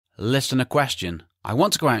Listener question. I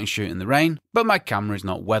want to go out and shoot in the rain, but my camera is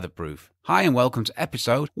not weatherproof. Hi and welcome to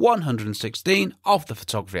episode 116 of the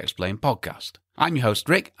Photography Explained podcast. I'm your host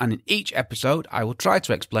Rick, and in each episode I will try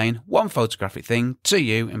to explain one photographic thing to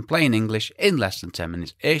you in plain English in less than 10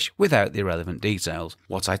 minutes-ish without the irrelevant details.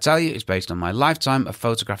 What I tell you is based on my lifetime of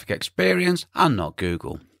photographic experience and not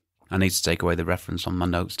Google. I need to take away the reference on my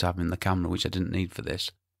notes tab in the camera, which I didn't need for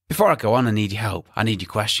this. Before I go on, I need your help. I need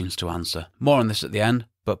your questions to answer. More on this at the end,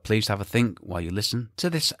 but please have a think while you listen to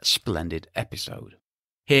this splendid episode.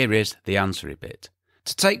 Here is the answery bit.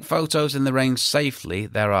 To take photos in the rain safely,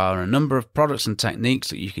 there are a number of products and techniques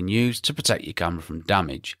that you can use to protect your camera from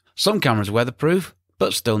damage. Some cameras are weatherproof,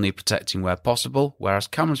 but still need protecting where possible, whereas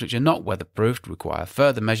cameras which are not weatherproofed require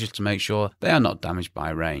further measures to make sure they are not damaged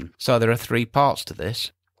by rain. So there are three parts to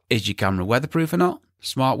this. Is your camera weatherproof or not?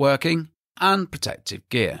 Smart working? And protective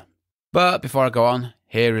gear. But before I go on,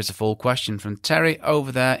 here is a full question from Terry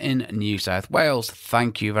over there in New South Wales.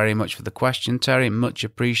 Thank you very much for the question, Terry. Much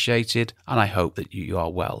appreciated, and I hope that you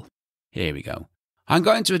are well. Here we go. I'm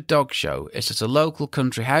going to a dog show. It's at a local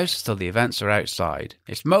country house, so the events are outside.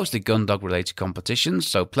 It's mostly gun dog related competitions,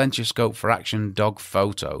 so plenty of scope for action dog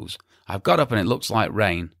photos. I've got up and it looks like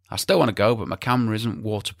rain. I still want to go, but my camera isn't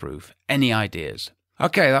waterproof. Any ideas?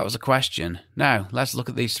 Okay, that was a question. Now, let's look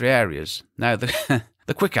at these three areas. Now, the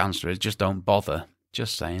quick answer is just don't bother.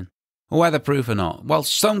 Just saying. Weatherproof or not? Well,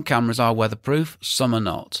 some cameras are weatherproof, some are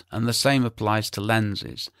not, and the same applies to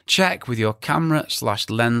lenses. Check with your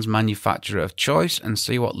camera/lens manufacturer of choice and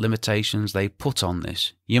see what limitations they put on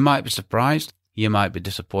this. You might be surprised, you might be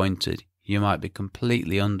disappointed, you might be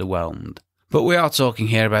completely underwhelmed. But we are talking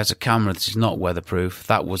here about a camera that is not weatherproof.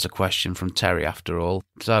 That was a question from Terry after all.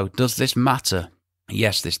 So, does this matter?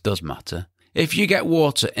 Yes, this does matter. If you get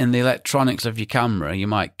water in the electronics of your camera, you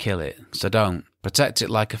might kill it, so don't. Protect it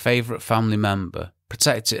like a favourite family member.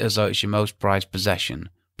 Protect it as though it's your most prized possession.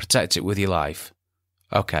 Protect it with your life.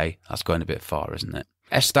 Okay, that's going a bit far, isn't it?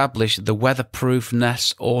 Establish the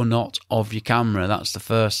weatherproofness or not of your camera. That's the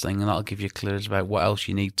first thing, and that'll give you clues about what else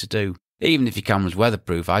you need to do. Even if your camera's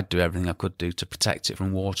weatherproof, I'd do everything I could do to protect it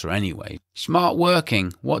from water anyway. Smart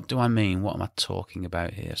working. What do I mean? What am I talking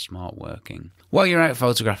about here? Smart working. While you're out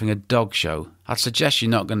photographing a dog show, I'd suggest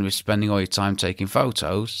you're not going to be spending all your time taking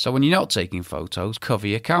photos, so when you're not taking photos, cover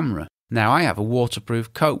your camera. Now, I have a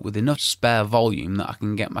waterproof coat with enough spare volume that I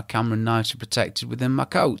can get my camera nicely protected within my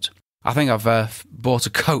coat. I think I've bought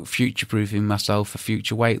a coat future-proofing myself for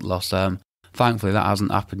future weight loss. Thankfully, that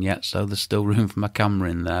hasn't happened yet, so there's still room for my camera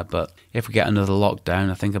in there. But if we get another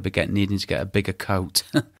lockdown, I think I'll be needing to get a bigger coat.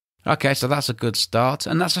 Okay, so that's a good start,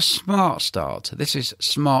 and that's a smart start. This is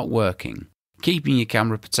smart working. Keeping your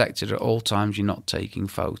camera protected at all times you're not taking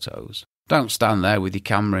photos. Don't stand there with your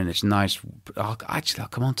camera in its nice... I'll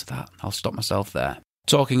come on to that. I'll stop myself there.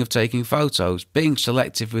 Talking of taking photos, being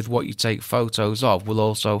selective with what you take photos of will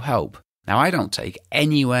also help. Now, I don't take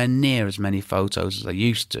anywhere near as many photos as I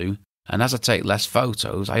used to. And as I take less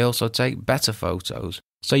photos, I also take better photos.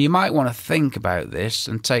 So you might want to think about this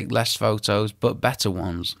and take less photos but better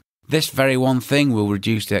ones. This very one thing will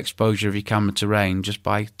reduce the exposure of your camera to rain just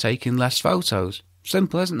by taking less photos.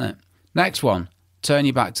 Simple, isn't it? Next one, turn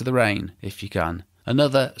your back to the rain if you can.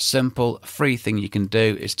 Another simple, free thing you can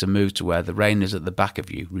do is to move to where the rain is at the back of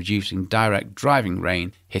you, reducing direct driving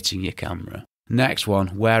rain hitting your camera. Next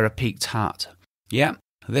one, wear a peaked hat. Yeah,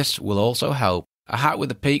 this will also help. A hat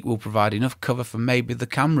with a peak will provide enough cover for maybe the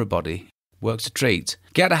camera body. Works a treat.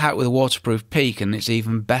 Get a hat with a waterproof peak and it's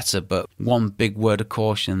even better, but one big word of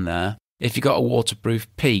caution there. If you've got a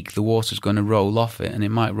waterproof peak, the water's going to roll off it, and it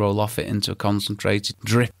might roll off it into a concentrated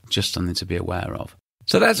drip. Just something to be aware of.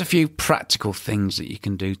 So there's a few practical things that you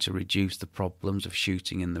can do to reduce the problems of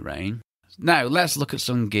shooting in the rain. Now let's look at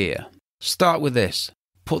some gear. Start with this.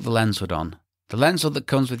 Put the lens hood on. The lens hood that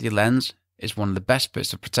comes with your lens is one of the best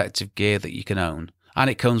bits of protective gear that you can own, and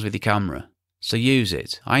it comes with your camera. So use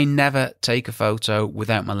it. I never take a photo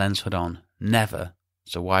without my lens hood on. Never.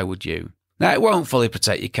 So why would you? Now, it won't fully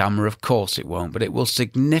protect your camera, of course it won't, but it will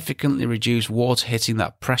significantly reduce water hitting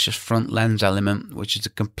that precious front lens element, which is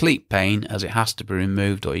a complete pain as it has to be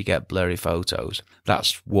removed or you get blurry photos.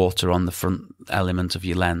 That's water on the front element of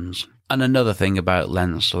your lens. And another thing about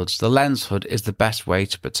lens hoods, the lens hood is the best way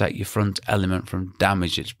to protect your front element from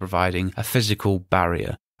damage. It's providing a physical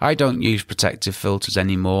barrier. I don't use protective filters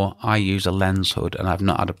anymore. I use a lens hood and I've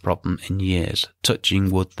not had a problem in years. Touching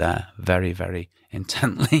wood there very, very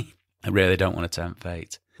intently. I really don't want to tempt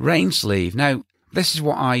fate. Rain sleeve. Now, this is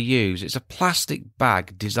what I use. It's a plastic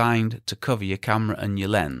bag designed to cover your camera and your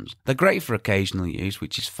lens. They're great for occasional use,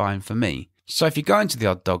 which is fine for me. So if you're going to the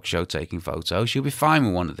odd dog show taking photos, you'll be fine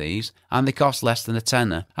with one of these, and they cost less than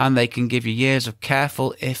 £10, and they can give you years of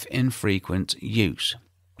careful, if infrequent, use.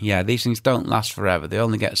 Yeah, these things don't last forever. They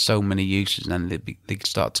only get so many uses and then they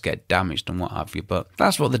start to get damaged and what have you, but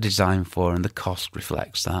that's what they're designed for, and the cost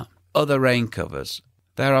reflects that. Other rain covers.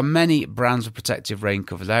 There are many brands of protective rain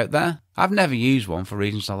covers out there. I've never used one for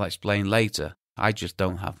reasons I'll explain later. I just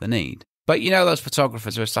don't have the need. But you know those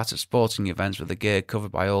photographers who are sat at sporting events with the gear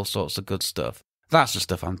covered by all sorts of good stuff? That's the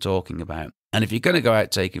stuff I'm talking about. And if you're going to go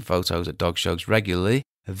out taking photos at dog shows regularly,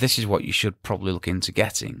 this is what you should probably look into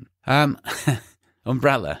getting.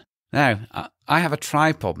 Umbrella. Now, I have a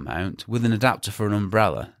tripod mount with an adapter for an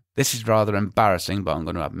umbrella. This is rather embarrassing, but I'm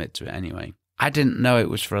going to admit to it anyway. I didn't know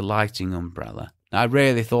it was for a lighting umbrella. I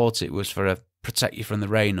really thought it was for a protect you from the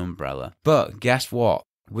rain umbrella. But guess what?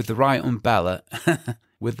 With the right umbrella...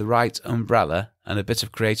 With the right umbrella and a bit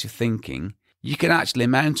of creative thinking, you can actually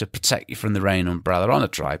mount a protect you from the rain umbrella on a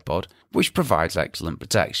tripod, which provides excellent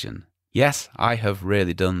protection. Yes, I have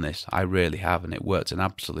really done this. I really have, and it worked an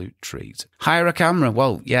absolute treat. Hire a camera.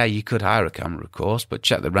 Well, yeah, you could hire a camera, of course, but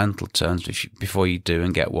check the rental terms before you do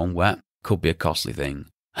and get one wet. Could be a costly thing.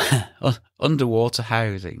 Underwater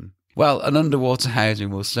housing. Well, an underwater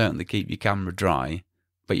housing will certainly keep your camera dry,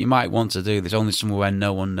 but you might want to do this only somewhere where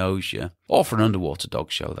no one knows you, or for an underwater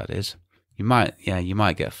dog show, that is. You might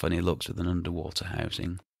get funny looks with an underwater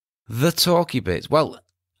housing. The talky bits. Well,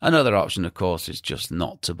 another option, of course, is just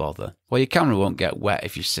not to bother. Well, your camera won't get wet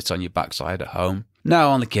if you sit on your backside at home. No,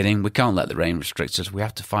 only kidding. We can't let the rain restrict us. We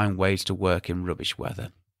have to find ways to work in rubbish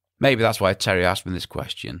weather. Maybe that's why Terry asked me this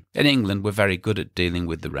question. In England, we're very good at dealing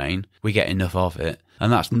with the rain. We get enough of it.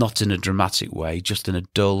 And that's not in a dramatic way, just in a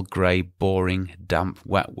dull, grey, boring, damp,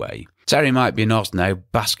 wet way. Terry might be in Oz now,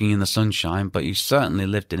 basking in the sunshine, but he's certainly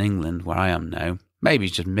lived in England, where I am now. Maybe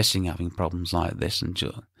he's just missing having problems like this and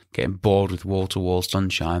just getting bored with wall-to-wall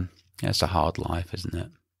sunshine. It's a hard life, isn't it?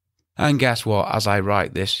 And guess what? As I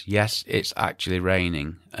write this, yes, it's actually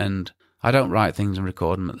raining. And I don't write things and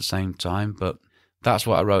record them at the same time, but that's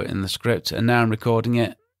what I wrote in the script, and now I'm recording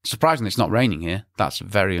it. Surprisingly, it's not raining here. That's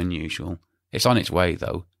very unusual. It's on its way,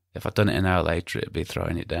 though. If I'd done it an hour later, it'd be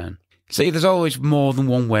throwing it down. See, there's always more than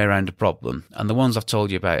one way around a problem, and the ones I've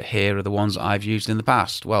told you about here are the ones I've used in the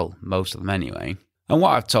past. Well, most of them anyway. And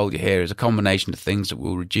what I've told you here is a combination of things that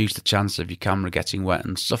will reduce the chance of your camera getting wet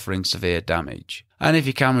and suffering severe damage. And if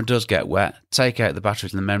your camera does get wet, take out the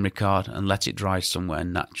batteries and the memory card and let it dry somewhere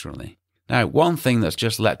naturally. Now, one thing that's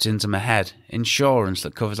just leapt into my head, insurance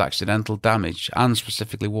that covers accidental damage and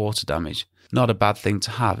specifically water damage. Not a bad thing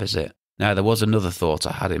to have, is it? Now, there was another thought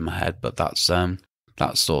I had in my head, but that's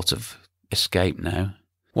sort of escaped now.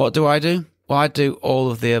 What do? Well, I do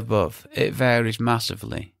all of the above. It varies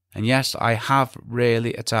massively. And yes, I have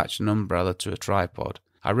really attached an umbrella to a tripod.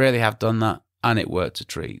 I really have done that, and it worked a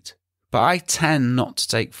treat. But I tend not to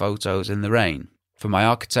take photos in the rain. For my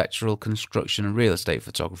architectural, construction and real estate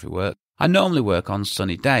photography work, I normally work on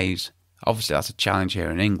sunny days. Obviously, that's a challenge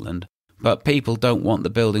here in England, but people don't want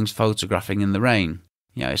the buildings photographing in the rain.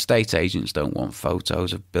 You know, estate agents don't want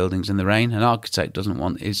photos of buildings in the rain. An architect doesn't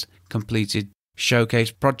want his completed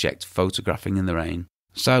showcase project photographing in the rain.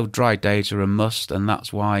 So dry days are a must, and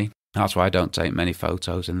that's why I don't take many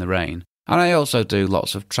photos in the rain. And I also do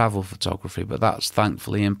lots of travel photography, but that's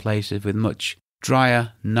thankfully in places with much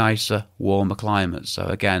drier, nicer, warmer climates. So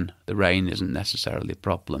again, the rain isn't necessarily a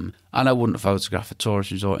problem. And I wouldn't photograph a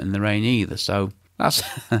tourist resort in the rain either. So that's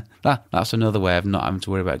another way of not having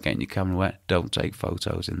to worry about getting your camera wet. Don't take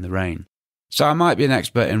photos in the rain. So I might be an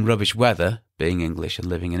expert in rubbish weather, being English and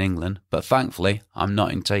living in England, but thankfully I'm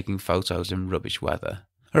not in taking photos in rubbish weather.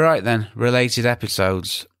 Alright then, related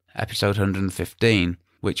episodes. Episode 115,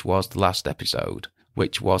 which was the last episode,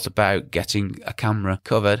 which was about getting a camera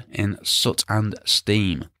covered in soot and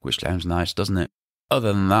steam, which sounds nice, doesn't it?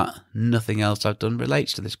 Other than that, nothing else I've done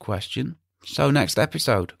relates to this question. So next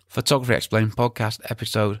episode, Photography Explained Podcast,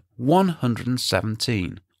 episode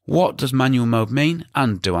 117. What does manual mode mean,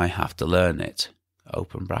 and do I have to learn it?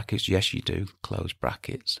 Open brackets, yes you do, close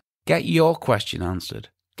brackets. Get your question answered.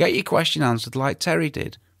 Get your question answered like Terry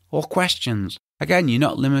did. Or questions. Again, you're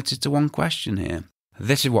not limited to one question here.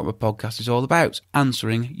 This is what my podcast is all about,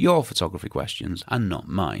 answering your photography questions and not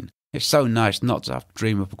mine. It's so nice not to have to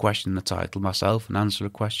dream up a question in the title myself and answer a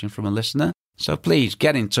question from a listener. So please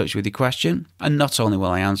get in touch with your question, and not only will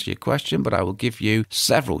I answer your question, but I will give you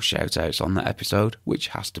several shout-outs on that episode, which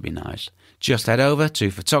has to be nice. Just head over to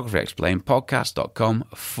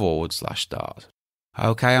photographyexplainedpodcast.com/start.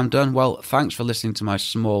 Okay, I'm done. Well, thanks for listening to my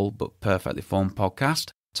small but perfectly formed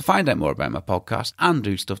podcast. To find out more about my podcast and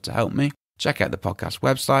do stuff to help me, check out the podcast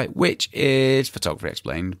website, which is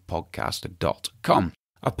photographyexplainedpodcast.com.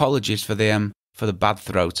 Apologies for the bad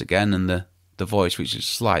throat again and the voice, which is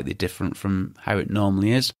slightly different from how it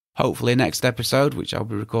normally is. Hopefully next episode, which I'll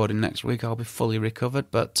be recording next week, I'll be fully recovered,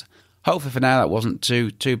 but hopefully for now that wasn't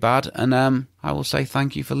too bad, and I will say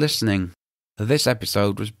thank you for listening. This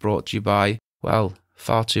episode was brought to you by, well,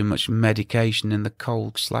 far too much medication in the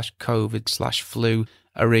cold/COVID/flu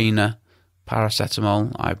arena.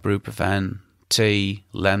 Paracetamol, ibuprofen, tea,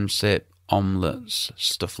 Lemsip, omelettes,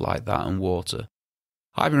 stuff like that, and water.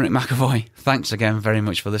 I've been Rick McAvoy. Thanks again very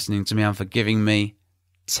much for listening to me and for giving me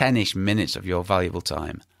 10-ish minutes of your valuable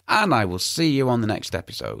time. And I will see you on the next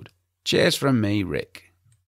episode. Cheers from me, Rick.